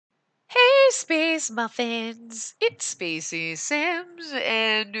Space Muffins! It's Spacey Sims,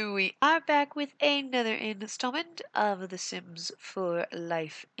 and we are back with another installment of The Sims for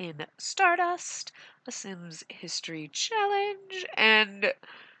Life in Stardust, a Sims History Challenge, and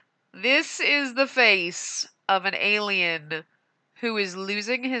this is the face of an alien who is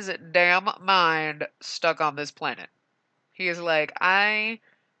losing his damn mind stuck on this planet. He is like, I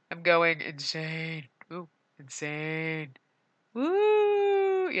am going insane. Ooh, insane.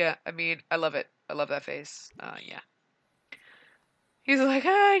 Woo! Yeah, I mean, I love it. I love that face. Yeah. He's like,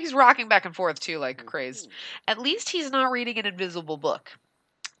 he's rocking back and forth too, like crazed. At least he's not reading an invisible book.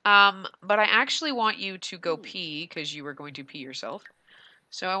 But I actually want you to go pee because you were going to pee yourself.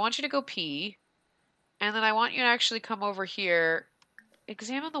 So I want you to go pee, and then I want you to actually come over here,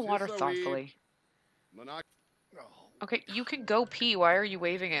 examine the water thoughtfully. Okay, you can go pee. Why are you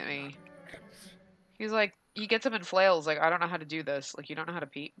waving at me? He's like, he gets him in flails. Like, I don't know how to do this. Like, you don't know how to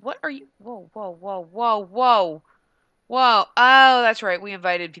pee. What are you? Whoa, whoa, whoa, whoa, whoa. Whoa. Oh, that's right. We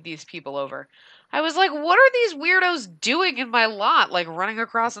invited these people over. I was like, what are these weirdos doing in my lot? Like, running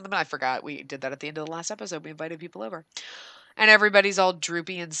across in the middle. I forgot. We did that at the end of the last episode. We invited people over. And everybody's all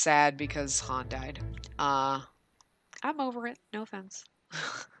droopy and sad because Han died. I'm over it. No offense.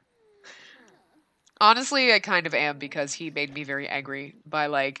 Honestly, I kind of am because he made me very angry by,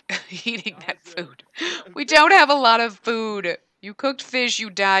 like, eating that food. We don't have a lot of food. You cooked fish, you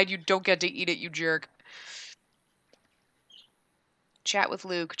died, you don't get to eat it, you jerk. Chat with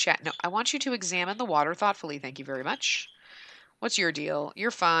Luke. Chat. No, I want you to examine the water thoughtfully. Thank you very much. What's your deal? You're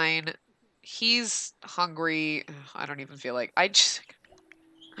fine. He's hungry. I don't even feel like...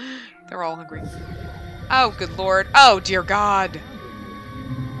 They're all hungry. Oh, good lord. Oh, dear God.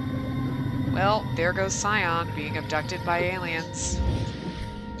 Well, there goes Scion being abducted by aliens.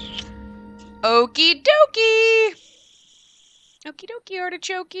 Okie dokie! Okie dokie,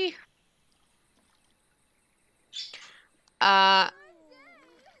 artichokey.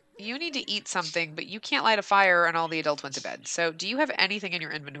 You need to eat something, but you can't light a fire and all the adults went to bed. So, do you have anything in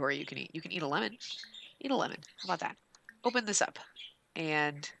your inventory you can eat? You can eat a lemon. Eat a lemon. How about that? Open this up.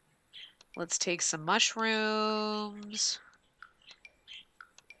 And let's take some mushrooms.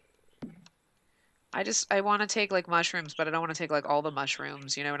 I want to take, like, mushrooms, but I don't want to take, like, all the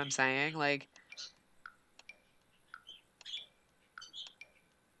mushrooms. You know what I'm saying? Like,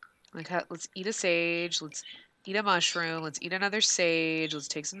 let's eat a sage. Let's eat a mushroom. Let's eat another sage. Let's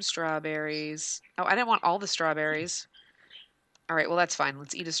take some strawberries. Oh, I didn't want all the strawberries. All right, well, that's fine.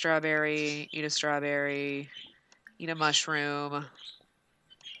 Let's eat a strawberry, eat a mushroom.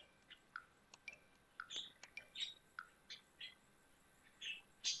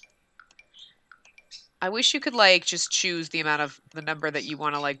 I wish you could, like, just choose the number that you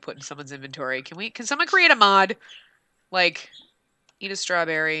want to, like, put in someone's inventory. Can someone create a mod? Like, eat a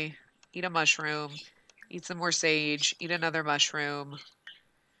strawberry, eat a mushroom, eat some more sage, eat another mushroom.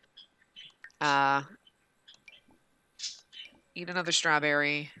 Eat another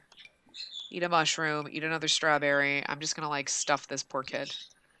strawberry, eat a mushroom, eat another strawberry. I'm just gonna, like, stuff this poor kid.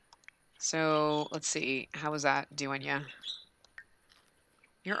 So, let's see. How was that doing ya?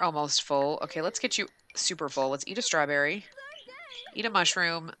 You're almost full. Okay, let's get you super full. Let's eat a strawberry. Eat a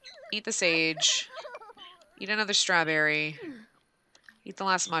mushroom. Eat the sage. Eat another strawberry. Eat the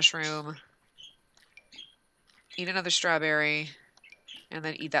last mushroom. Eat another strawberry. And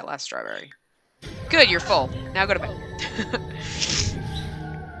then eat that last strawberry. Good, you're full. Now go to bed.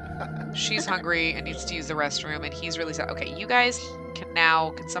 She's hungry and needs to use the restroom, and he's really sad. Okay, you guys can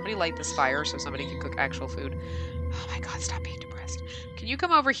somebody light this fire so somebody can cook actual food? Oh my god, stop being depressed. Can you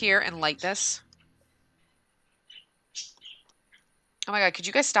come over here and light this? Oh my god, could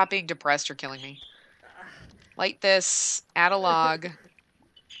you guys stop being depressed? You're killing me. Light this. Add a log.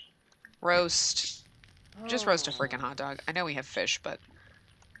 Roast. Just roast a freaking hot dog. I know we have fish, but...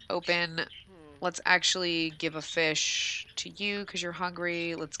 Open. Let's actually give a fish to you because you're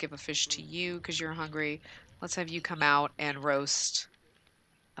hungry. Let's give a fish to you because you're hungry. Let's have you come out and roast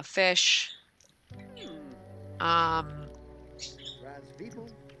a fish.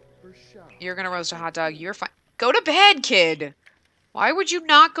 You're gonna roast a hot dog. You're fine. Go to bed, kid! Why would you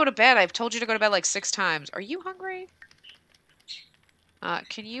not go to bed? I've told you to go to bed like 6 times. Are you hungry?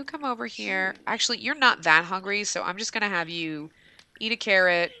 Can you come over here? Actually, you're not that hungry, so I'm just gonna have you eat a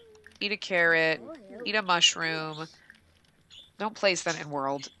carrot, eat a mushroom. Don't place that in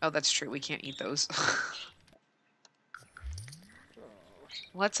world. Oh, that's true. We can't eat those.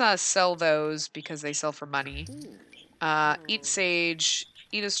 Let's sell those because they sell for money. Eat sage,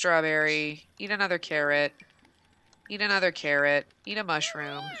 eat a strawberry, eat another carrot, eat a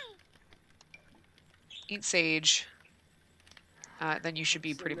mushroom, eat sage. then you should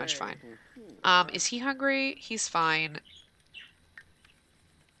be pretty much fine. Is he hungry? He's fine.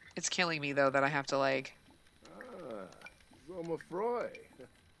 It's killing me, though, that I have to, like...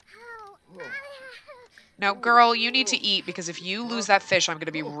 No, girl, you need to eat, because if you lose that fish, I'm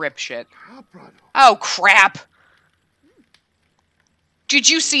gonna be rip shit. Oh, crap! Did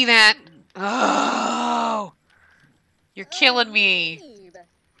you see that? Oh! You're killing me.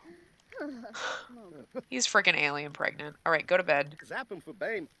 He's freaking alien pregnant. Alright, go to bed.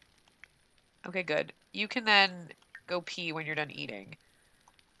 Okay, good. You can then go pee when you're done eating.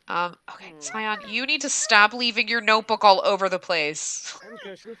 Okay, Scion, you need to stop leaving your notebook all over the place.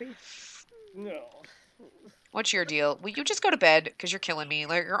 What's your deal? Will you just go to bed? Because you're killing me.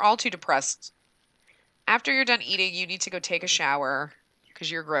 Like, you're all too depressed. After you're done eating, you need to go take a shower. Because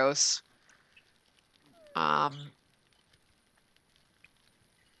you're gross. I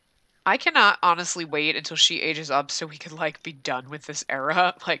cannot honestly wait until she ages up so we could, like, be done with this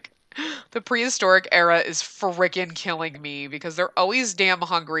era. Like, the prehistoric era is frickin' killing me because they're always damn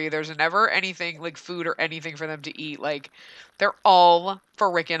hungry. There's never anything, like, food or anything for them to eat. Like, they're all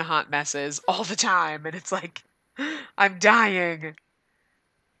frickin' hot messes all the time. And it's like, I'm dying.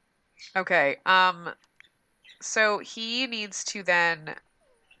 Okay, so he needs to then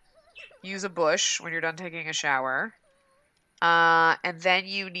use a bush when you're done taking a shower. And then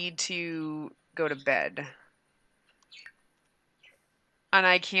you need to go to bed. And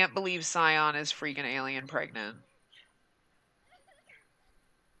I can't believe Scion is freaking alien pregnant.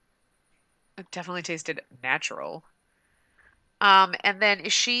 It definitely tasted natural. And then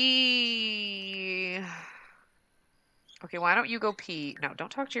is she... Okay, why don't you go pee? No,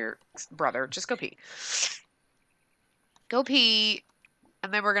 don't talk to your brother. Just go pee. Go pee.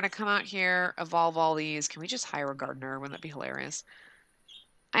 And then we're going to come out here, evolve all these. Can we just hire a gardener? Wouldn't that be hilarious?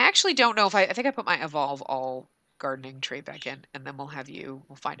 I actually don't know if I think I put my evolve all gardening trait back in, and then we'll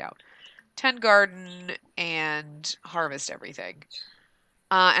find out. 10 garden and harvest everything.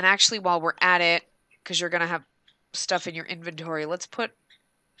 And actually, while we're at it, because you're going to have stuff in your inventory, let's put,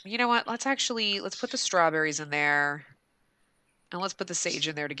 you know what? Let's put the strawberries in there. And let's put the sage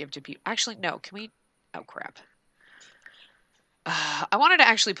in there to give to people. Actually, no, can we? Oh, crap. I wanted to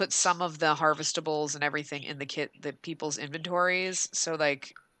actually put some of the harvestables and everything in the people's inventories. So,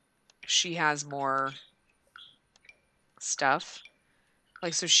 like, she has more stuff.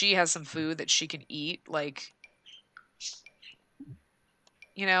 Like, so she has some food that she can eat. Like,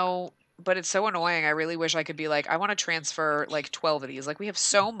 you know, but it's so annoying. I really wish I could be like, I want to transfer like 12 of these. Like, we have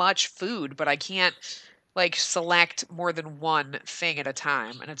so much food, but I can't like select more than one thing at a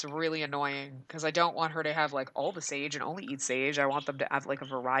time. And it's really annoying because I don't want her to have like all the sage and only eat sage. I want them to have like a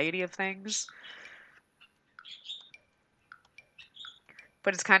variety of things.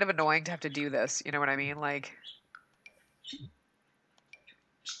 But it's kind of annoying to have to do this. You know what I mean? Like,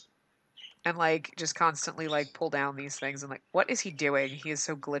 and like just constantly like pull down these things and like, what is he doing? He is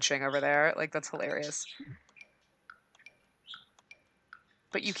so glitching over there. Like, that's hilarious.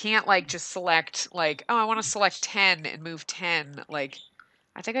 But you can't like just select like, oh, I want to select 10 and move 10. Like,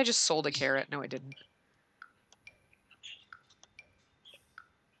 I think I just sold a carrot. No, I didn't.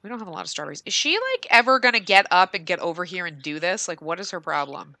 We don't have a lot of strawberries. Is she like ever gonna get up and get over here and do this? Like, what is her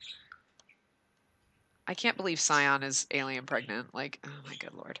problem? I can't believe Scion is alien pregnant. Like, oh my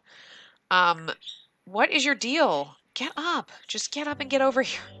good lord. What is your deal? Get up. Just get up and get over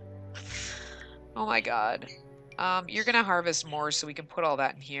here. Oh my god. You're gonna harvest more so we can put all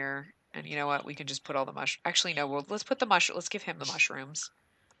that in here. And you know what? We can just put all the mushrooms. Actually, no. Well, let's put the let's give him the mushrooms.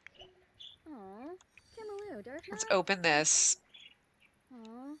 Let's open this.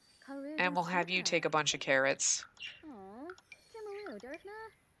 And we'll have you take a bunch of carrots.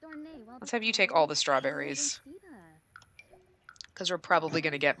 Let's have you take all the strawberries. Because we're probably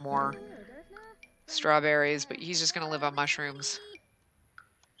going to get more strawberries, but he's just going to live on mushrooms.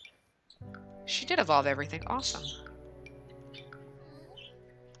 She did evolve everything. Awesome.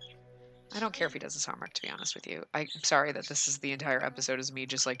 I don't care if he does his homework, to be honest with you. I'm sorry that this is the entire episode is me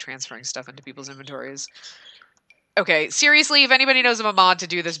just like transferring stuff into people's inventories. Okay, seriously, if anybody knows of a mod to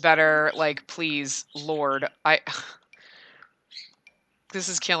do this better, like, please, Lord, this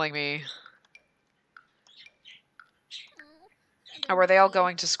is killing me. Oh, were they all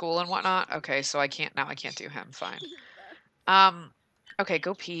going to school and whatnot? Okay, so I can't do him. Fine. Okay,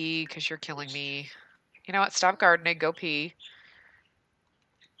 go pee, because you're killing me. You know what? Stop gardening, go pee.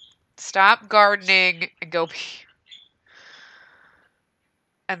 Stop gardening and go pee.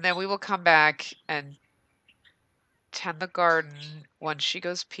 And then we will come back and tend the garden once she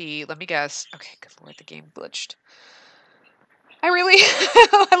goes pee. Let me guess. Okay, good lord, the game glitched. I really,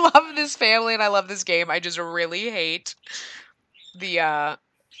 I love this family and I love this game. I just really hate I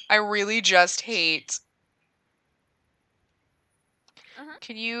really just hate...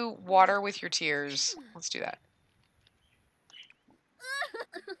 Can you water with your tears? Let's do that.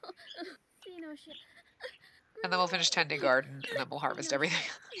 And then we'll finish tending garden, and then we'll harvest everything.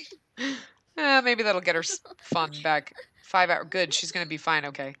 Maybe that'll get her fun back. 5 hours. Good, she's gonna be fine,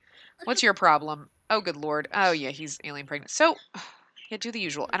 okay. What's your problem? Oh, good lord. Oh, yeah, he's alien pregnant. So, yeah, do the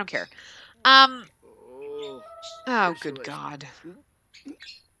usual. I don't care. Oh, good god.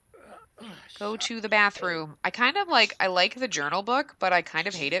 Go to the bathroom. I kind of like, I like the journal book, but I kind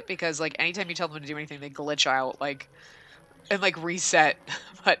of hate it because, like, anytime you tell them to do anything, they glitch out, like, and, like, reset.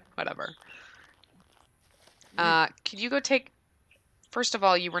 But, whatever. Can you go take... First of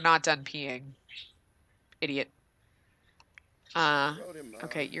all, you were not done peeing. Idiot.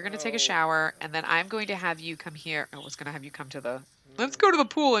 Okay, you're gonna take a shower, and then I'm going to have you come here. I was gonna have you come to the... Let's go to the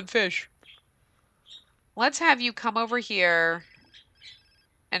pool and fish. Let's have you come over here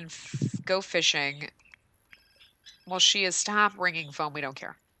and go fishing. Well, she is... Stop ringing phone. We don't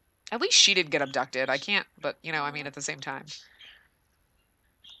care. At least she didn't get abducted. I can't, but, you know, I mean, at the same time.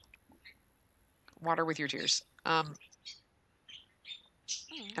 Water with your tears. I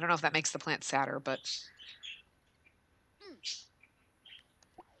don't know if that makes the plant sadder, but...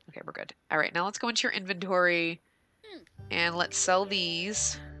 Okay, we're good. All right, now let's go into your inventory, and let's sell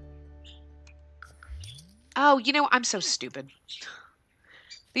these. Oh, you know, I'm so stupid.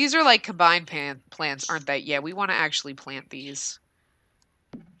 These are like combined plants, aren't they? Yeah, we want to actually plant these.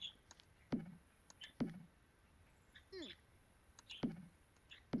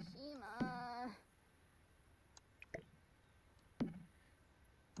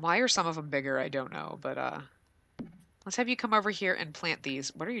 Why are some of them bigger? I don't know, but let's have you come over here and plant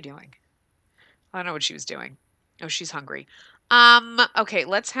these. What are you doing? I don't know what she was doing. Oh, she's hungry. Okay,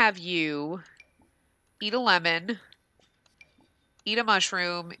 let's have you eat a lemon, eat a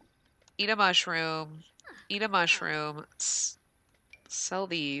mushroom, eat a mushroom, eat a mushroom, sell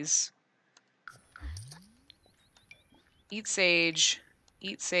these, eat sage,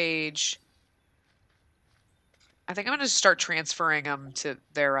 eat sage. I think I'm going to start transferring them to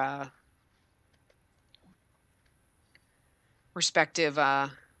their respective...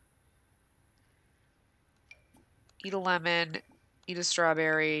 Eat a lemon, eat a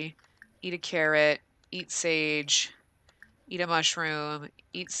strawberry, eat a carrot, eat sage, eat a mushroom,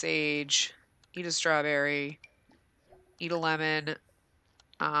 eat sage, eat a strawberry, eat a lemon,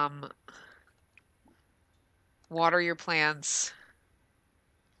 water your plants,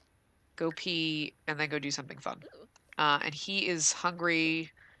 go pee, and then go do something fun. And he is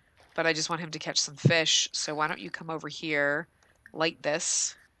hungry, but I just want him to catch some fish, so why don't you come over here, light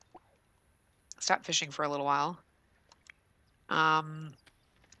this, stop fishing for a little while.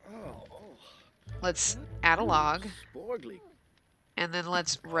 Let's add a log, and then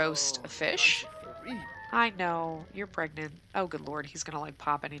let's roast a fish. I know, you're pregnant. Oh, good lord, he's gonna, like,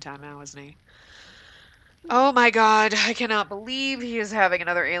 pop anytime now, isn't he? Oh my god, I cannot believe he is having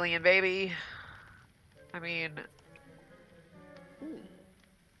another alien baby. I mean...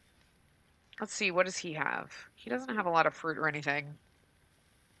 Let's see, what does he have? He doesn't have a lot of fruit or anything.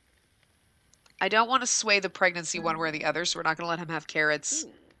 I don't want to sway the pregnancy one way or the other, so we're not going to let him have carrots.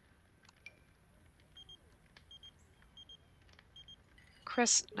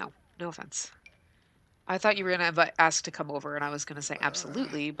 Chris, no offense. I thought you were going to ask to come over, and I was going to say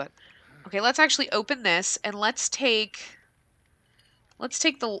absolutely, but... Okay, let's actually open this, and let's take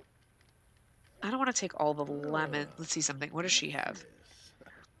the... I don't want to take all the lemon. Let's see something. What does she have?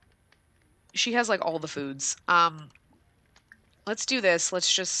 She has, like, all the foods. Let's do this.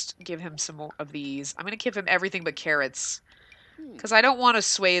 Let's just give him some more of these. I'm going to give him everything but carrots. Because I don't want to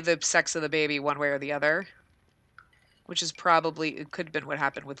sway the sex of the baby one way or the other. Which is probably... It could have been what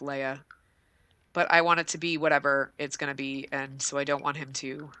happened with Leia. But I want it to be whatever it's going to be. And so I don't want him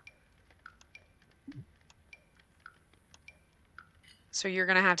to... So you're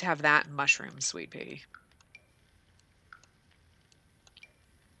going to have that and mushrooms, sweet pea.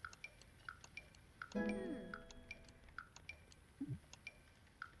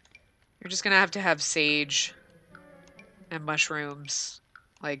 You're just going to have sage and mushrooms.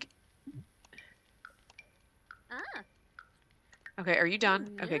 Like... Okay, are you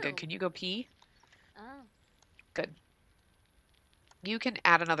done? Okay, good. Can you go pee? Good. You can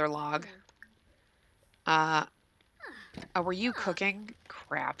add another log. Oh, were you cooking?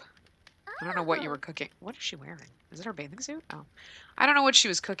 Crap. I don't know what you were cooking. What is she wearing? Is it her bathing suit? Oh. I don't know what she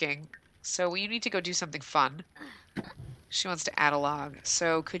was cooking. So you need to go do something fun. She wants to add a log.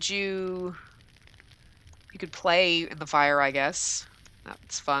 So could you... You could play in the fire, I guess.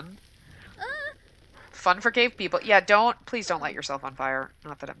 That's fun. Fun for cave people. Yeah, please don't light yourself on fire.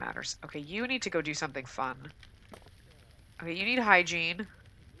 Not that it matters. Okay, you need to go do something fun. Okay, you need hygiene.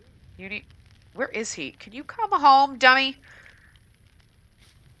 You need... Where is he? Can you come home, dummy?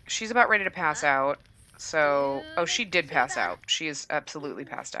 She's about ready to pass out. So... Oh, she did pass out. She is absolutely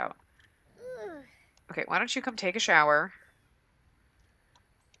passed out. Okay, why don't you come take a shower?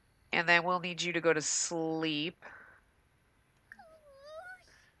 And then we'll need you to go to sleep.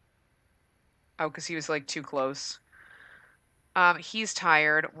 Oh, because he was, like, too close. He's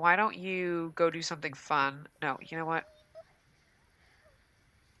tired. Why don't you go do something fun? No, you know what?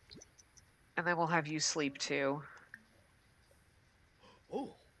 And then we'll have you sleep, too.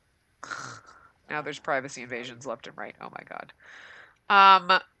 Oh. Now there's privacy invasions left and right. Oh, my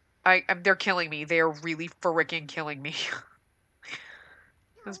God. They're killing me. They are really frickin' killing me.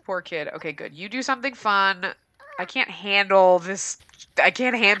 This poor kid. Okay, good. You do something fun. I can't handle this. I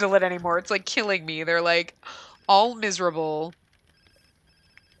can't handle it anymore. It's like killing me. They're like all miserable.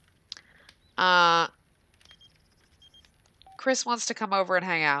 Chris wants to come over and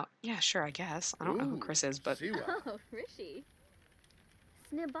hang out. Yeah, sure, I guess. I don't know who Chris is, but Oh, Rishi.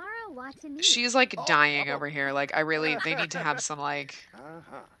 she's like dying over here. Like they need to have some like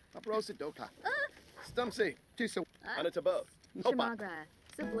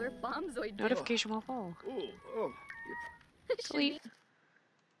notification will fall. Sleep.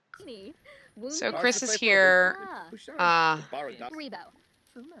 So Chris is here.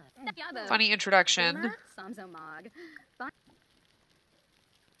 Funny introduction.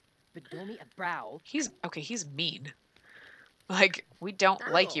 He's mean. Like, we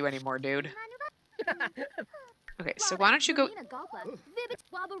don't like you anymore, dude. Okay, so why don't you go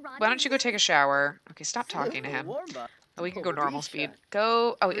take a shower? Okay, stop talking to him. Oh, we can go normal speed.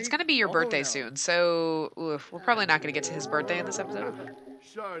 Go. Oh, it's gonna be your birthday soon, so oof, we're probably not gonna get to his birthday in this episode.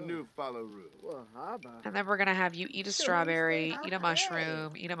 And then we're gonna have you eat a strawberry, eat a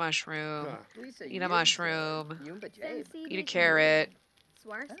mushroom, eat a mushroom, eat a mushroom, eat a carrot,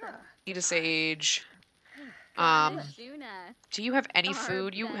 eat a sage. Do you have any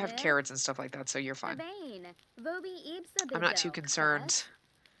food? You have carrots and stuff like that, so you're fine. I'm not too concerned.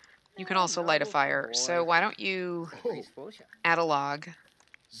 You can also light a fire. So why don't you add a log?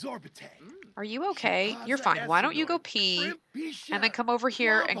 Are you okay? You're fine. Why don't you go pee and then come over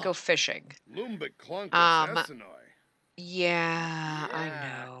here and go fishing? Yeah, I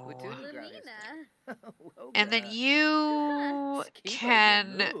know. And then you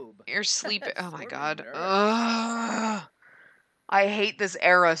can... You're sleeping... Oh my god. Ugh. I hate this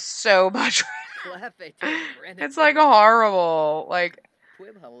era so much. It's like horrible. Like...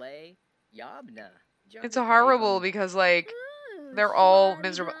 It's horrible because like... They're all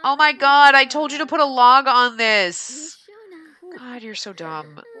miserable. Oh my god, I told you to put a log on this. God, you're so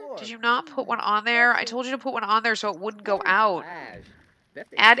dumb. Did you not put one on there? I told you to put one on there so it wouldn't go out.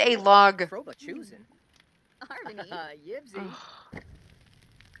 Add a log.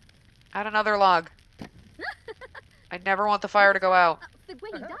 Add another log. I never want the fire to go out.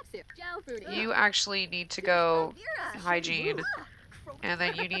 You actually need to go hygiene. And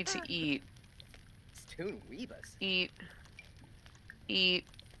then you need to eat. Eat. Eat.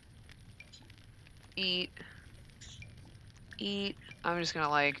 Eat. Eat. I'm just gonna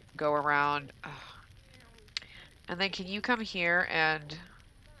like go around. Ugh. And then can you come here and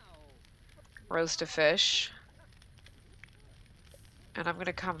roast a fish? And I'm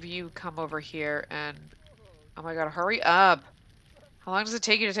gonna come over here and oh my god, hurry up. How long does it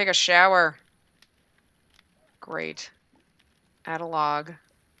take you to take a shower? Great. Add a log.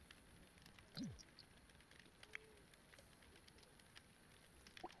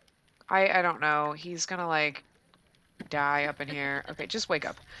 I don't know. He's gonna like die up in here. Okay, just wake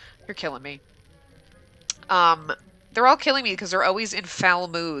up. You're killing me. They're all killing me because they're always in foul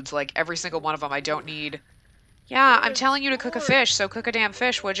moods. Like every single one of them. I don't need. Yeah, I'm telling you to cook a fish, so cook a damn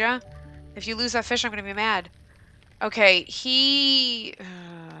fish, would ya? If you lose that fish, I'm gonna be mad. Okay,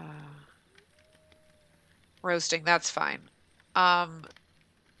 roasting. That's fine. Can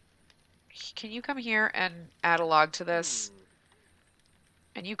you come here and add a log to this?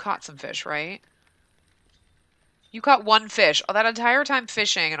 And you caught some fish, right? You caught one fish. Oh, that entire time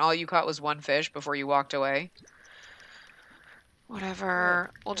fishing and all you caught was one fish before you walked away.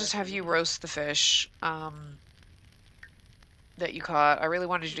 Whatever. We'll just have you roast the fish that you caught. I really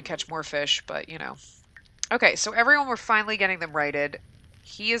wanted you to catch more fish, but you know. Okay, so everyone, we're finally getting them righted.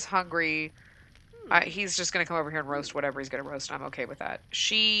 He is hungry. He's just going to come over here and roast whatever he's going to roast. I'm okay with that.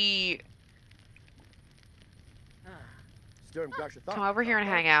 Come over here and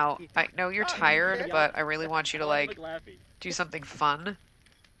hang out. I know you're tired, but I really want you to, like, do something fun.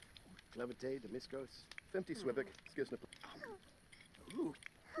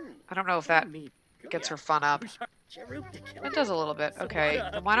 I don't know if that gets her fun up. It does a little bit. Okay,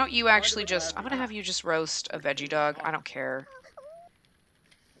 then why don't you actually just... I'm gonna have you just roast a veggie dog. I don't care.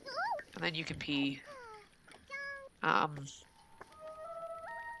 And then you can pee. Oh,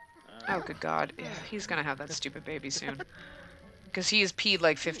 good God. He's gonna have that stupid baby soon. Because he has peed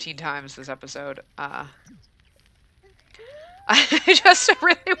like 15 times this episode. I just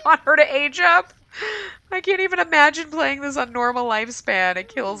really want her to age up. I can't even imagine playing this on normal lifespan. It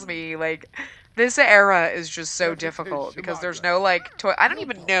kills me. Like, this era is just so difficult because there's no, like, I don't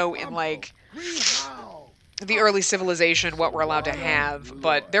even know in, like, the early civilization what we're allowed to have,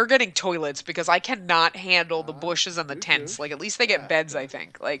 but they're getting toilets because I cannot handle the bushes and the tents. Like, at least they get beds, I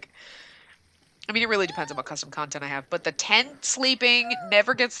think. Like, I mean, it really depends on what custom content I have, but the tent sleeping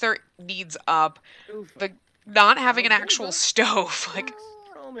never gets their needs up. The not having an actual stove, like...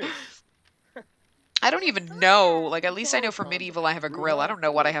 I don't even know. Like, at least I know for medieval I have a grill. I don't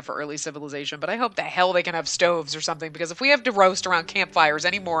know what I have for early civilization, but I hope the hell they can have stoves or something, because if we have to roast around campfires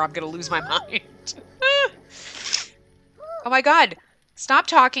anymore, I'm gonna lose my mind. Oh my God. Stop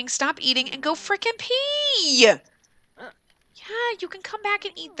talking, stop eating, and go frickin' pee! Yeah, you can come back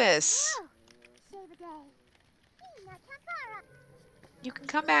and eat this. You can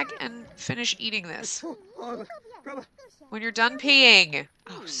come back and finish eating this. When you're done peeing.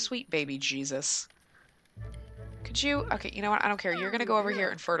 Oh, sweet baby Jesus. Could you... Okay, you know what? I don't care. You're gonna go over here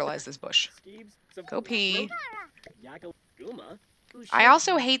and fertilize this bush. Go pee. I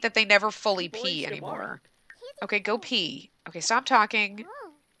also hate that they never fully pee anymore. Okay, go pee. Okay, stop talking.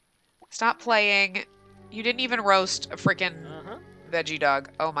 Stop playing. You didn't even roast a freaking veggie dog.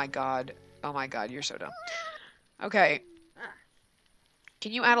 Oh my God. Oh my God, you're so dumb. Okay.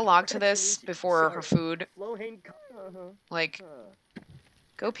 Can you add a log to this before her food? Like,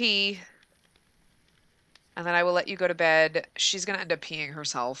 go pee. And then I will let you go to bed. She's gonna end up peeing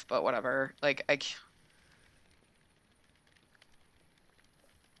herself, but whatever. Like,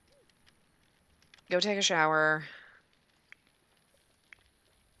 go take a shower.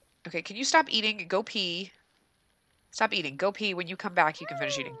 Okay, can you stop eating? Go pee. Stop eating. Go pee. When you come back, you can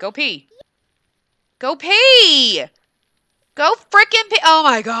finish eating. Go pee. Go pee! Go frickin' pee! Oh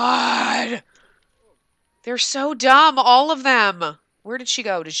my God! They're so dumb, all of them. Where did she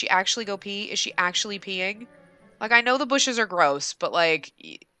go? Did she actually go pee? Is she actually peeing? Like, I know the bushes are gross, but like...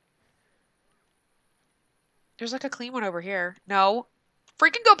 There's like a clean one over here. No.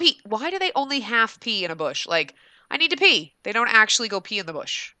 Freaking go pee! Why do they only half pee in a bush? Like, I need to pee. They don't actually go pee in the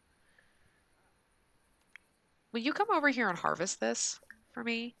bush. Will you come over here and harvest this for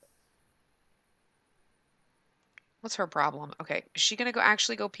me? What's her problem? Okay, is she gonna go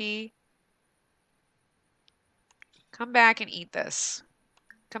actually go pee? Come back and eat this.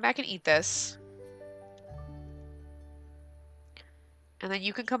 Come back and eat this. And then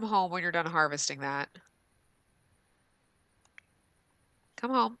you can come home when you're done harvesting that. Come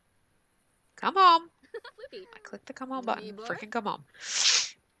home. Come home. I clicked the come home button. Freaking come home.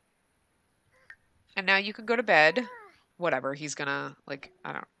 And now you can go to bed. Whatever, he's gonna, like,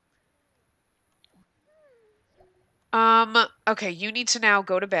 I don't... Okay, you need to now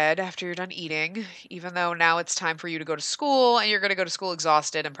go to bed after you're done eating, even though now it's time for you to go to school, and you're gonna go to school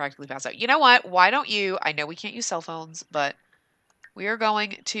exhausted and practically pass out. You know what? Why don't you... I know we can't use cell phones, but we are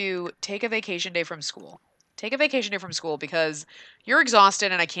going to take a vacation day from school. Take a vacation day from school because you're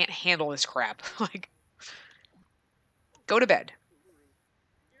exhausted and I can't handle this crap. Like, go to bed.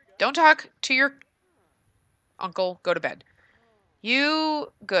 Don't talk to your uncle. Go to bed.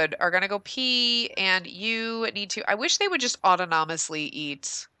 You, good, are gonna go pee, and you need to... I wish they would just autonomously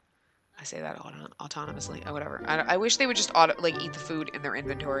eat... I say that autonomously. Oh, whatever. I wish they would just eat the food in their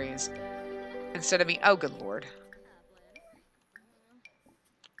inventories instead of me... Oh, good Lord.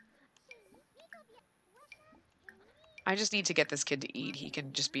 I just need to get this kid to eat. He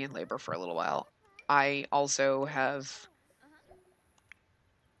can just be in labor for a little while. I also have...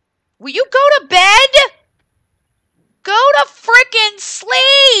 Will you go to bed? Go to frickin'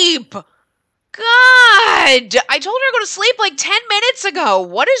 sleep! God! I told her to go to sleep like 10 minutes ago.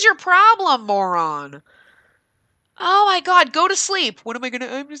 What is your problem, moron? Oh my God, go to sleep. What am I gonna...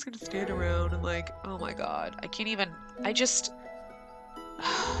 I'm just gonna stand around and like... Oh my God. I can't even... I just...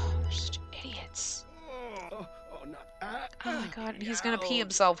 Just idiots. Oh my God, and he's gonna pee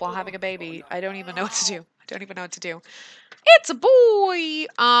himself while having a baby. I don't even know what to do. I don't even know what to do. It's a boy!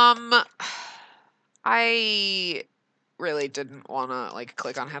 I really didn't want to, like,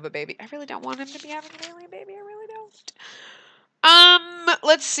 click on have a baby. I really don't want him to be having an alien baby. I really don't.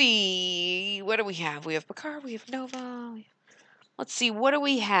 Let's see. What do we have? We have Bakar, we have Nova. Let's see, what do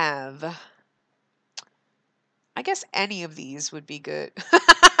we have? I guess any of these would be good.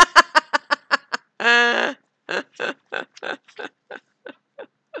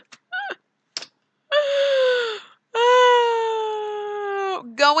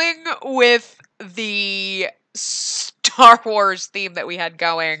 Going with the Star Wars theme that we had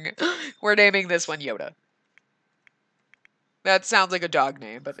going, we're naming this one Yoda. That sounds like a dog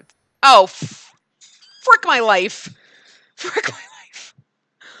name, but it's... Oh, frick my life. Frick my life.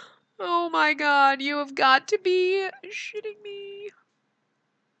 Oh my god, you have got to be shitting me.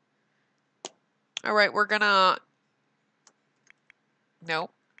 Alright, we're gonna... No.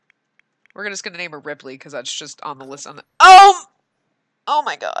 We're just gonna name her Ripley, because that's just on the list on the... Oh! Oh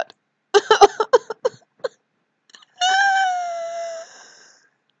my god.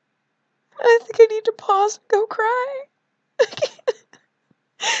 I think I need to pause and go cry.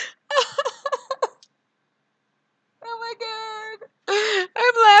 Oh my god.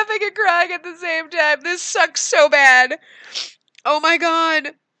 I'm laughing and crying at the same time. This sucks so bad. Oh my god.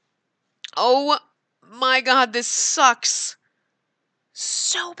 Oh my god, this sucks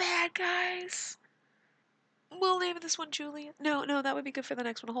so bad, guys. We'll name this one Julia. No, that would be good for the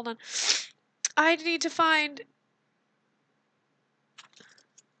next one. Hold on. I need to find...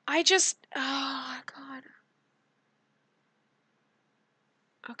 Oh god.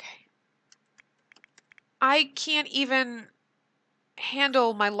 Okay. I can't even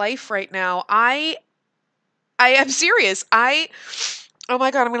handle my life right now. I am serious. Oh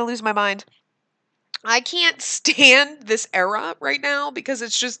my god, I'm gonna lose my mind. I can't stand this era right now because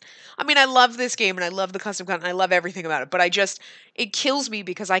it's just, I mean, I love this game and I love the custom content and I love everything about it, but it kills me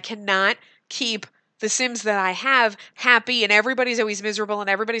because I cannot keep the Sims that I have happy and everybody's always miserable and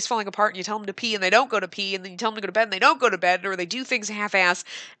everybody's falling apart and you tell them to pee and they don't go to pee and then you tell them to go to bed and they don't go to bed or they do things half-ass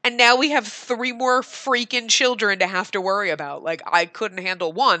and now we have 3 more freaking children to have to worry about. Like, I couldn't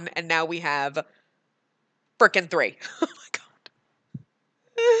handle 1 and now we have frickin' 3. Oh my god.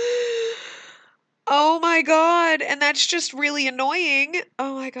 Oh my god, and that's just really annoying.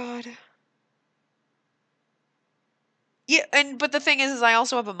 Oh my god. Yeah, but the thing is I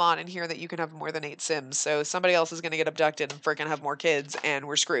also have a mod in here that you can have more than 8 Sims, so somebody else is gonna get abducted and freaking have more kids, and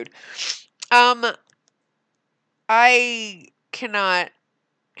we're screwed. I cannot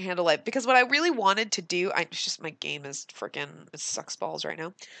handle it, because what I really wanted to do, it's just my game is freaking, it sucks balls right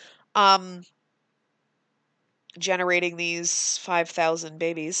now. Generating these 5,000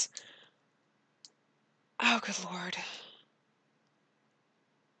 babies. Oh, good lord.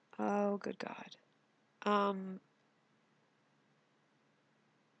 Oh, good god.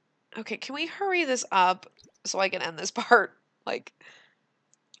 Okay, can we hurry this up so I can end this part? Like,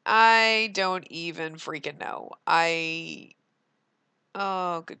 I don't even freaking know.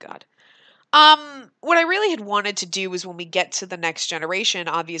 Oh, good god. What I really had wanted to do was when we get to the next generation,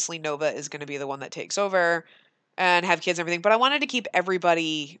 obviously Nova is going to be the one that takes over and have kids and everything, but I wanted to keep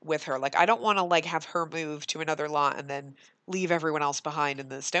everybody with her. Like, I don't want to, like, have her move to another lot and then leave everyone else behind in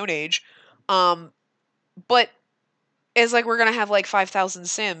the Stone Age. But it's like we're going to have, like, 5,000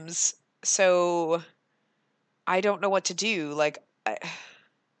 Sims, so I don't know what to do. Like,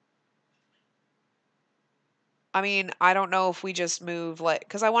 I mean, I don't know if we just move, like,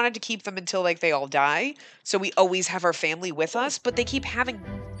 because I wanted to keep them until, like, they all die, so we always have our family with us, but they keep having,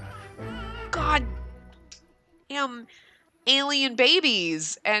 god damn, alien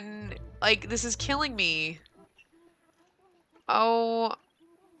babies, and, like, this is killing me. Oh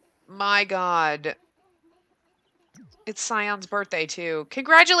my god. It's Scion's birthday, too.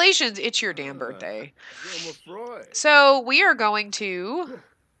 Congratulations! It's your damn birthday. So, we are going to...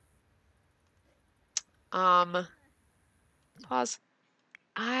 Pause.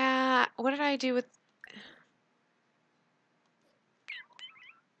 What did I do with...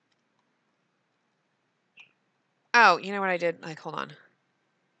 Oh, you know what I did? Like, hold on.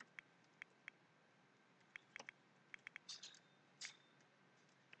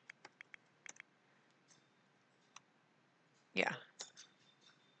 Yeah.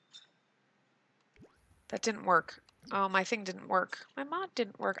 That didn't work. Oh, my thing didn't work. My mod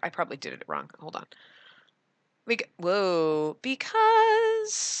didn't work. I probably did it wrong. Hold on. Whoa.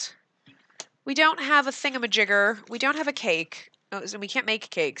 Because we don't have a thingamajigger. We don't have a cake. And we can't make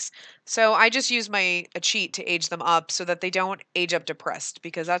cakes. So I just use a cheat to age them up so that they don't age up depressed,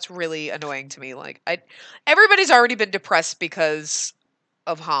 because that's really annoying to me. Like, everybody's already been depressed because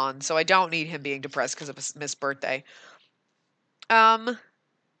of Han, so I don't need him being depressed because of his missed birthday. Yeah,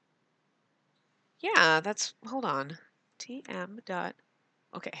 hold on. TM dot,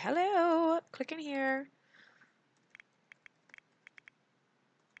 okay, hello, click in here.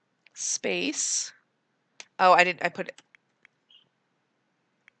 Space. Oh, I put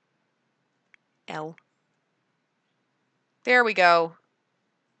L. There we go.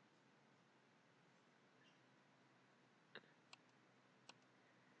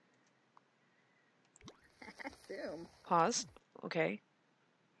 Pause. Okay.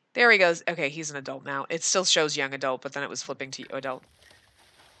 There he goes. Okay, he's an adult now. It still shows young adult, but then it was flipping to adult.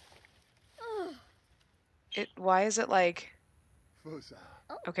 Why is it like...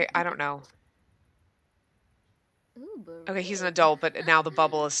 Okay, I don't know. Okay, he's an adult, but now the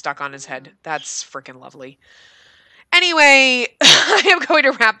bubble is stuck on his head. That's freaking lovely. Anyway, I am going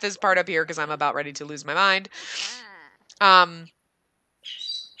to wrap this part up here because I'm about ready to lose my mind.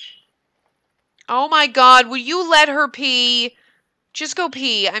 Oh my god, will you let her pee? Just go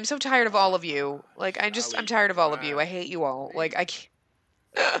pee. I'm so tired of all of you. Like, I'm tired of all of you. I hate you all. Like, I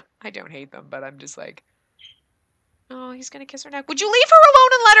can't... I don't hate them, but I'm just like... Oh, he's gonna kiss her neck. Would you leave her alone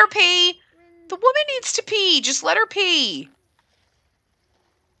and let her pee? The woman needs to pee. Just let her pee.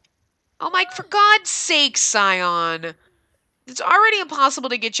 Oh my... For God's sake, Scion. It's already impossible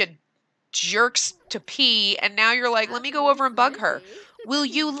to get you jerks to pee, and now you're like, let me go over and bug her. Will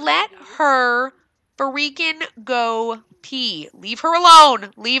you let her freaking go pee? Leave her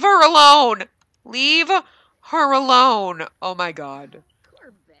alone. Leave her alone. Leave her alone. Oh my god.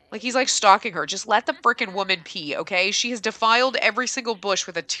 Like, he's like stalking her. Just let the freaking woman pee, okay? She has defiled every single bush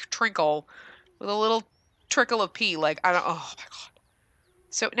with a trinkle, with a little trickle of pee. Like, I don't... Oh my god.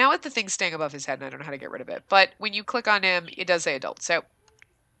 So now with the thing staying above his head, and I don't know how to get rid of it. But when you click on him, it does say adult. So,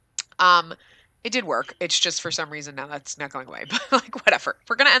 it did work. It's just for some reason now that's not going away. But like, whatever.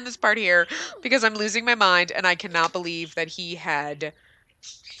 We're going to end this part here because I'm losing my mind and I cannot believe that he had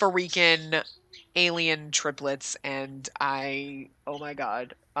freaking alien triplets and oh my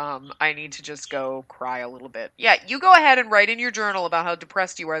god. I need to just go cry a little bit. Yeah, you go ahead and write in your journal about how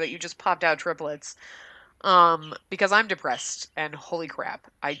depressed you are that you just popped out triplets. Because I'm depressed and holy crap.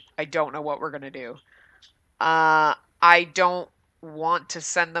 I don't know what we're going to do. I don't want to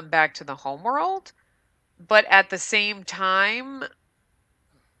send them back to the homeworld, but at the same time,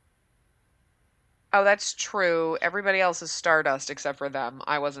 oh, that's true. Everybody else is Stardust except for them.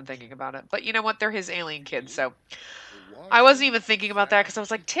 I wasn't thinking about it, but you know what? They're his alien kids, so I wasn't even thinking about that because I was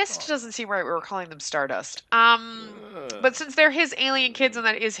like, Tist doesn't seem right. We were calling them Stardust. But since they're his alien kids and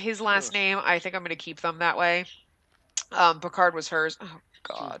that is his last name, I think I'm going to keep them that way. Picard was hers. Oh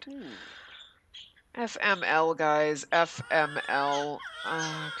God. FML, guys. FML.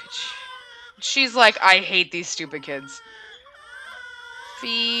 She's like, I hate these stupid kids.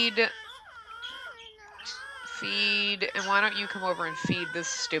 Feed. And why don't you come over and feed this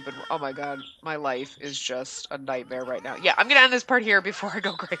stupid... Oh my god, my life is just a nightmare right now. Yeah, I'm gonna end this part here before I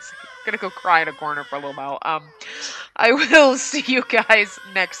go crazy. I'm gonna go cry in a corner for a little while. I will see you guys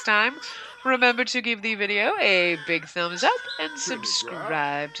next time. Remember to give the video a big thumbs up and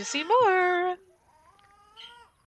subscribe to see more.